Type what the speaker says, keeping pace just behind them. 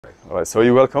All right, so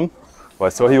you're welcome. All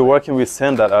right, so here we're working with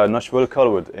sand that are natural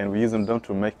colored, and we use them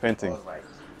to make painting.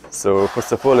 So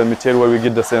first of all, let me tell you where we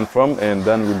get the sand from, and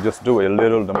then we'll just do a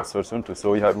little demonstration to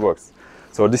show you how it works.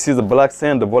 So this is the black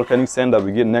sand, the volcanic sand that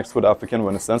we get next to the African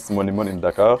Renaissance Monument in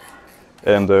Dakar.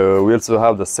 And we also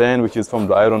have the sand which is from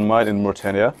the iron mine in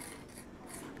Mauritania.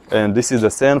 And this is the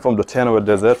sand from the Tenere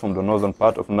Desert from the northern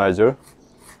part of Niger.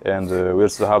 And we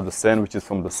also have the sand which is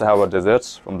from the Sahara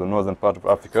Desert from the northern part of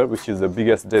Africa, which is the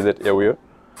biggest desert area.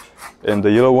 And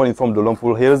the yellow one is from the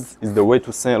Lumpur Hills, is the way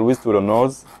to St. Louis to the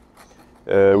north.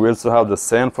 We also have the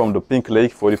sand from the Pink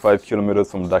Lake, 45 kilometers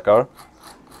from Dakar.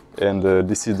 And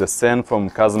this is the sand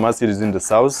from Casamance, it is in the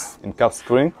south, in Cap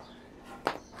Spring.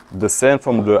 The sand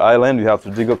from the island you have to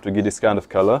dig up to get this kind of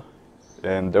color.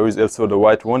 And there is also the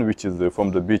white one, which is from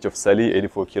the beach of Sali,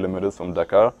 84 kilometers from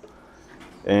Dakar.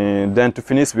 And then to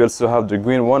finish, we also have the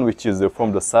green one, which is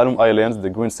from the Salum Islands, the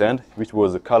green sand, which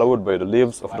was colored by the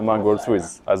leaves of the mango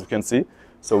trees, as you can see.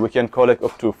 So we can collect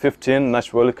up to 15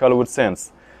 naturally colored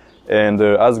sands. And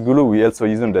as glue, we also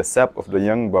using the sap of the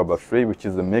young baobab tree, which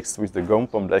is mixed with the gum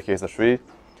from the acacia tree.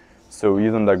 So we're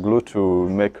using that glue to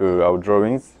make our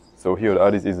drawings. So here the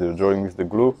artist is drawing with the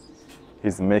glue.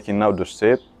 He's making now the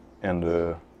shape, and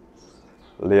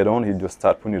later on he just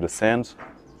start putting the sand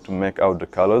to make out the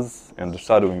colors and the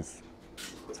shadowings.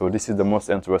 So this is the most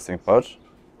interesting part.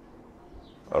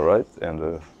 All right,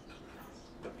 and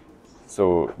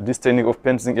so this technique of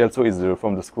painting also is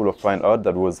from the School of Fine Art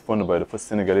that was founded by the first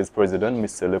Senegalese president,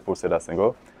 Mr. Léopold Sédar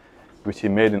Senghor, which he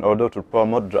made in order to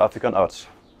promote the African art.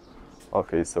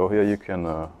 Okay, so here you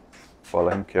can follow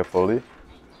him carefully.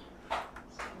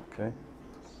 Okay.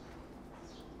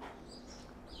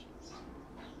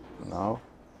 Now.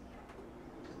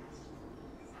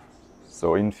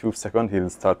 So in a few seconds,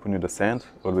 he'll start putting the sand,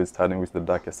 always starting with the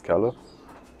darkest color.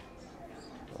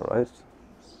 All right.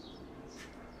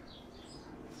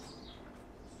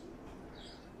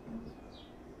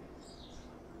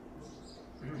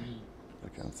 You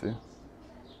can see.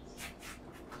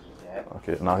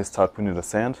 Okay, now he starts putting the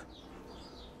sand.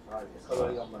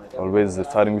 Always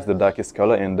starting with the darkest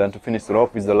color, and then to finish it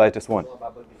off with the lightest one.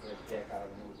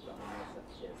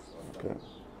 Okay.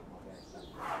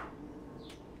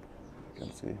 You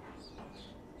can see.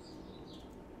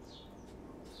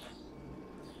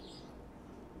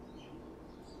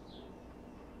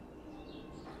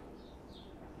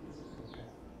 Okay.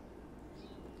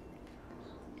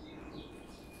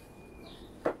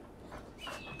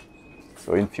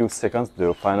 So in few seconds,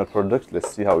 the final product. Let's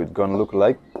see how it's gonna look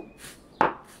like.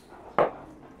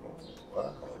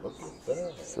 Wow, look at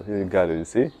that. So here you got it. You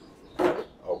see?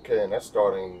 Okay, and that's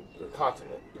starting the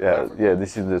continent. Yeah, Africa. yeah.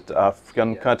 This is the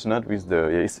African continent with the.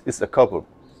 Yeah, it's a couple.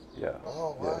 Yeah.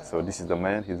 Oh, wow. Yeah. So this is the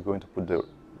man. He's going to put the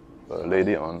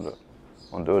lady on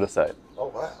the other side. Oh,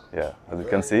 wow. Yeah, as you Very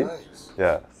can see. nice.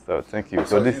 Yeah. So thank you.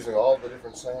 So this. using all the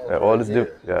different sands. All right these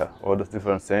here. all these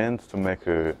different sands to make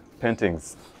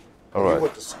paintings. All You right.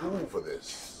 went to school for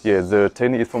this. Yeah, the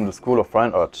technique is from the School of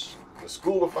Fine Art. The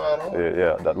School of Fine Art.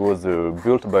 Yeah, that was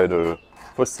built by the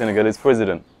first Senegalese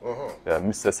president. Uh-huh. Yeah,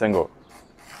 Mr. Senghor.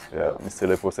 Yeah, Mr.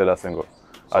 Léopold Sédar Senghor.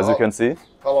 So As you can see,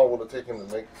 How long will it take him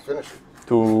to finish it?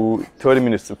 to 30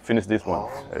 minutes to finish this one.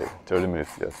 30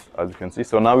 minutes, yes, as you can see.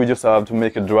 So now we just have to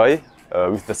make it dry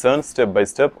with the sun, step by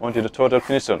step, until the total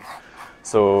finishing.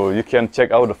 So you can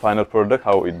check out the final product,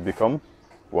 how it become.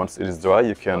 Once it is dry,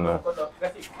 you can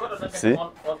see.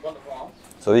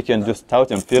 So you can just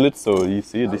touch and feel it. So you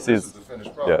see, this is the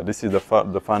finished product. yeah, this is the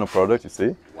final product. You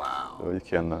see. Wow. So you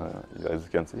can, as you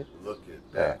can see. Look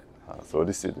at that. So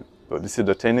this is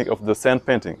the technique of the sand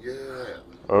painting.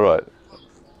 Yeah. All right.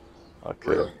 Okay.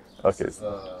 Brilliant. Okay. This is,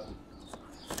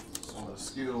 some of the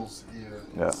skills here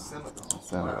in Yeah. Senegal.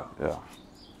 Senegal,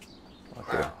 yeah.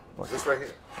 Okay. This right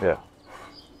here. Yeah.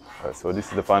 So this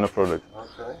is the final product.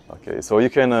 Okay. Okay. So you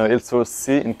can also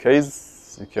see in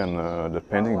case you can the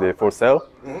painting they for sale.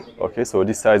 Mm-hmm. Okay. So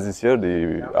this size is here.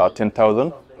 They are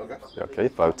 10,000. Okay. Okay.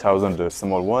 5,000 the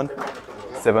small one,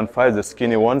 7,500 the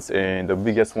skinny ones, and the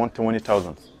biggest one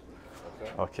 20,000.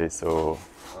 Okay. Okay. So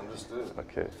Understood.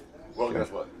 okay. Well,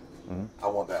 guess what? I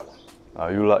want that one.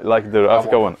 You like the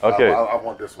Africa one? Okay. I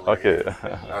want this one. Okay.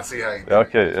 I see how you do it.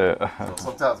 Okay. Yeah. So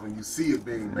sometimes when you see it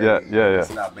being made, Yeah. it's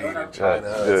not made in China.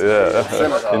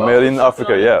 Yeah. Made in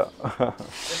Africa. Yeah.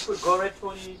 Let's put Goree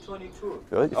 2022.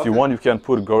 If you want, you can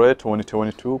put Goree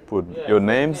 2022. Put your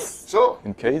names Sure.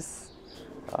 in case.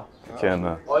 You can.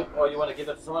 Or you want to give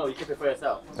it to someone, or you keep it for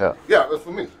yourself? Yeah. Yeah, that's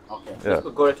for me. Okay. Yeah. Let's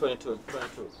put Goree 22.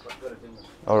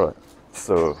 All right.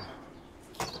 So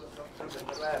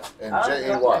And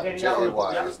J-A-Y.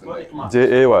 J-A-Y is the name.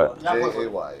 J-A-Y.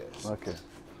 J-A-Y is. Okay.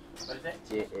 What is that?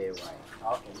 J-A-Y.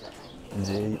 Okay,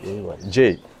 J-A-Y.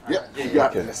 J. Yeah, you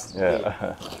got Okay. this.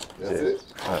 Yeah. That's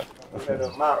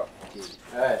it. Maro.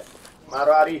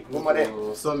 Maro Ari,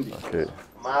 Okay.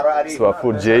 Maro Ari. So I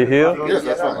put J here. Yes,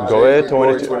 that's fine. Goree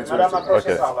 22. 22. Madame approche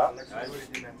Okay. ça va.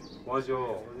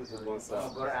 Bonjour, bonsoir.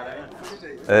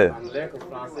 Hey. Anglais comme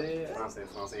français.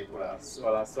 Français,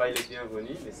 voilà. Soyez les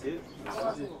bienvenus, messieurs.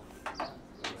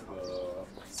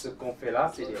 Ce qu'on fait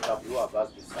là, c'est des tableaux à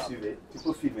base de sable. Tu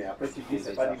peux filmer. Après, si tu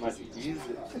c'est pas l'image que tu utilises,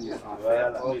 On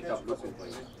va tous les tableaux qu'on voit.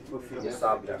 tu peux filmer. De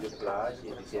sable, de plage et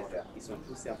de désert. Ils sont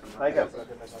tous simplement. Regarde.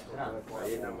 Vous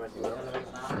voyez, dans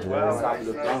le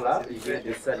sable blanc là, il vient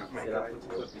de Saly. C'est la petite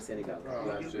côte du Sénégal.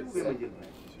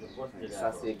 Et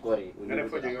ça, c'est Gorée, au niveau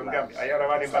de la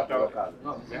plage locale.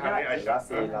 Et là,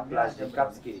 c'est la plage de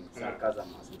Cap Skirring, c'est en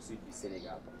Casamance, au sud du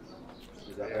Sénégal.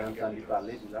 Vous avez entendu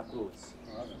parler de la Creuse.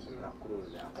 La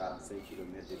Creuse est à 45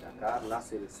 km de Dakar. Là,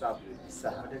 c'est le sable du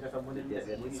Sahara, le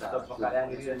désert du Sahara. Il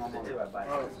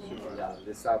y a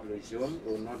le sable jaune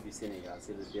au nord du Sénégal,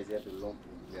 c'est le désert de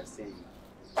Lompoul, vers Saint-Louis.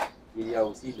 Il y a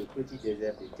aussi le petit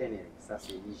désert de Ténéré, ça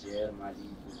c'est Niger,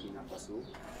 Mali, Burkina Faso.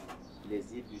 Les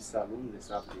îles du Saloum, le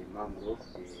sable des mangroves,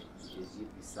 les îles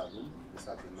du Saloum, le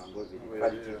sable des mangroves et des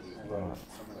palmiers.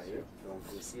 Donc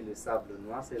aussi le sable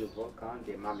noir, c'est le volcan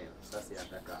des Mamelles, ça c'est à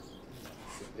Dakar.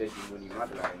 C'est près du monument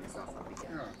de la Renaissance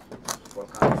africaine, le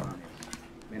volcan des Mamelles.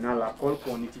 Maintenant la colle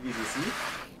qu'on utilise ici,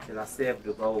 c'est la sève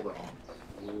de baobab.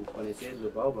 Vous connaissez le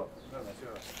baobab?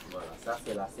 Voilà, ça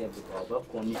c'est la sève de baobab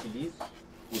qu'on utilise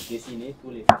pour dessiner tous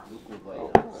les tableaux que vous voyez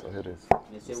là. So here it is.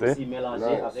 Mais c'est aussi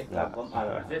mélangé avec la gomme à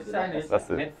la That's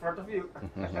it.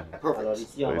 Alors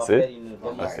ici, on So you va see? faire une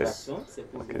démonstration. C'est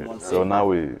pour vous Okay. montrer. So now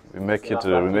we make it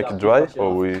dry,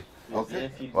 or we. Bien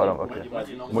filtré. Voilà, okay.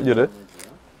 What you did?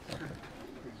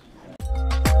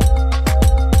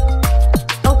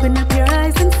 Open up your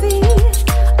eyes and see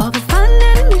all the fun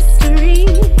and mystery.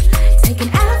 Take an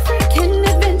African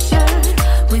adventure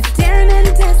with daring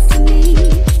and destiny.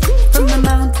 From the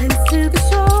mountains to the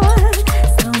shore,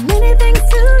 so many things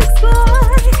to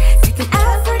explore. Take an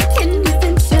African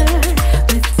adventure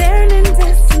with daring and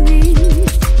destiny.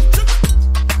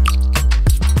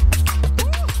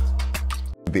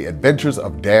 The Adventures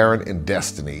of Darren and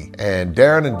Destiny. And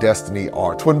Darren and Destiny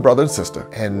are twin brother and sister,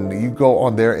 and you go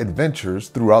on their adventures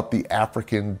throughout the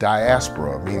African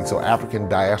diaspora, meaning so African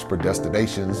diaspora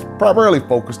destinations, primarily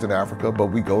focused in Africa, but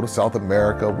we go to South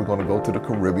America, we're going to go to the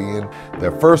Caribbean.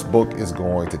 Their first book is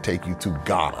going to take you to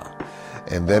Ghana,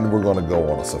 and then we're going to go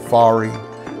on a safari,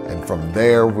 and from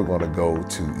there we're going to go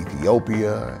to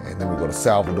Ethiopia, and then we go to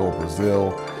Salvador,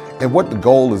 Brazil. And what the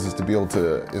goal is to be able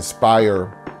to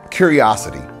inspire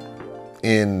curiosity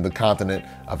in the continent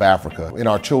of Africa in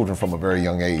our children from a very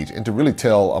young age, and to really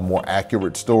tell a more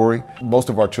accurate story. Most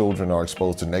of our children are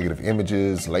exposed to negative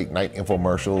images, late night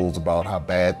infomercials about how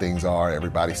bad things are,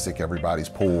 everybody's sick, everybody's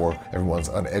poor, everyone's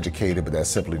uneducated, but that's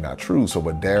simply not true. So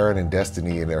what Darren and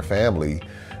Destiny and their family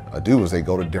do is they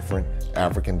go to different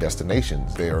African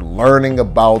destinations. They are learning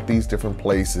about these different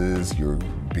places. You're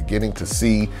beginning to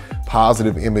see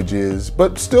positive images,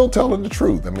 but still telling the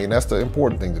truth. I mean, that's the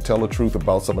important thing, to tell the truth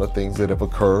about some of the things that have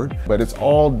occurred. But it's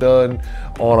all done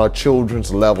on our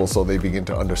children's level so they begin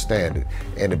to understand it.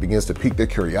 And it begins to pique their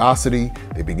curiosity.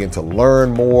 They begin to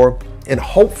learn more. And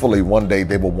hopefully one day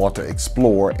they will want to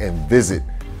explore and visit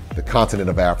the continent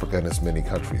of Africa and its many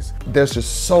countries. There's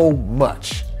just so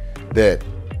much that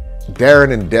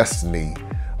Darren and Destiny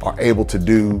are able to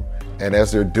do, and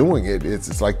as they're doing it,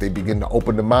 it's like they begin to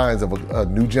open the minds of a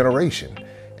new generation,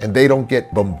 and they don't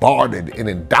get bombarded and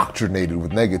indoctrinated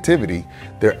with negativity.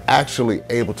 They're actually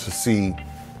able to see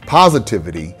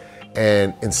positivity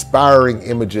and inspiring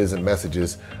images and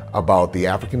messages about the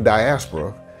African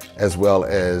diaspora, as well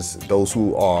as those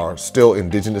who are still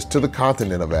indigenous to the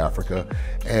continent of Africa,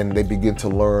 and they begin to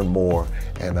learn more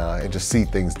and just see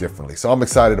things differently. So I'm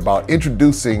excited about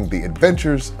introducing the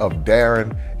Adventures of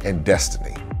Darren and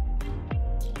Destiny.